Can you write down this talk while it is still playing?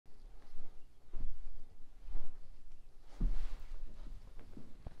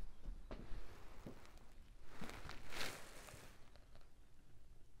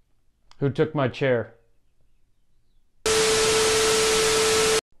Who took my chair?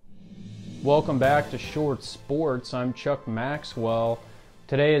 Welcome back to Short Sports. I'm Chuck Maxwell.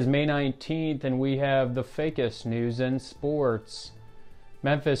 Today is May 19th and we have the fakest news in sports.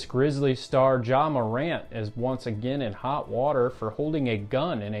 Memphis Grizzlies star Ja Morant is once again in hot water for holding a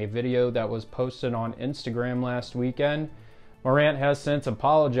gun in a video that was posted on Instagram last weekend. Morant has since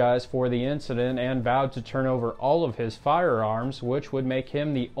apologized for the incident and vowed to turn over all of his firearms, which would make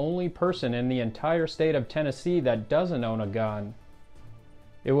him the only person in the entire state of Tennessee that doesn't own a gun.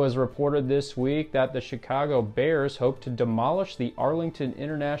 It was reported this week that the Chicago Bears hope to demolish the Arlington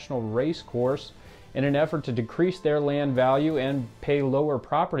International Racecourse in an effort to decrease their land value and pay lower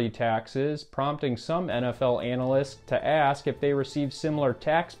property taxes, prompting some NFL analysts to ask if they receive similar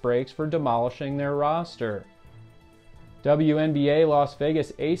tax breaks for demolishing their roster. WNBA Las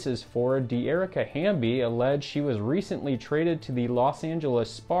Vegas Aces forward De'Erica Hamby alleged she was recently traded to the Los Angeles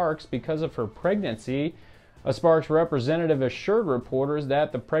Sparks because of her pregnancy. A Sparks representative assured reporters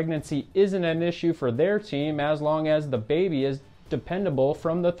that the pregnancy isn't an issue for their team as long as the baby is dependable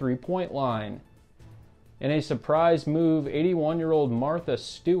from the three-point line. In a surprise move, 81-year-old Martha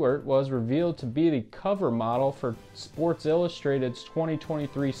Stewart was revealed to be the cover model for Sports Illustrated's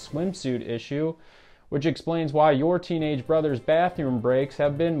 2023 swimsuit issue, which explains why your teenage brother's bathroom breaks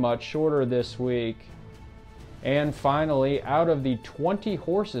have been much shorter this week. And finally, out of the 20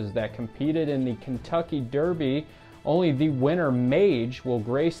 horses that competed in the Kentucky Derby, only the winner Mage will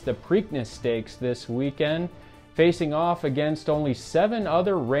grace the Preakness Stakes this weekend, facing off against only 7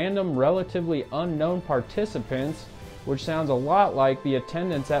 other random, relatively unknown participants, which sounds a lot like the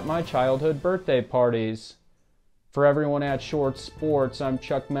attendance at my childhood birthday parties. For everyone at Short Sports, I'm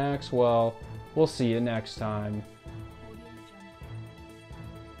Chuck Maxwell. We'll see you next time.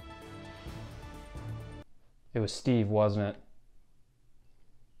 It was Steve, wasn't it?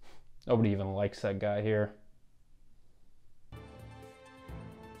 Nobody even likes that guy here.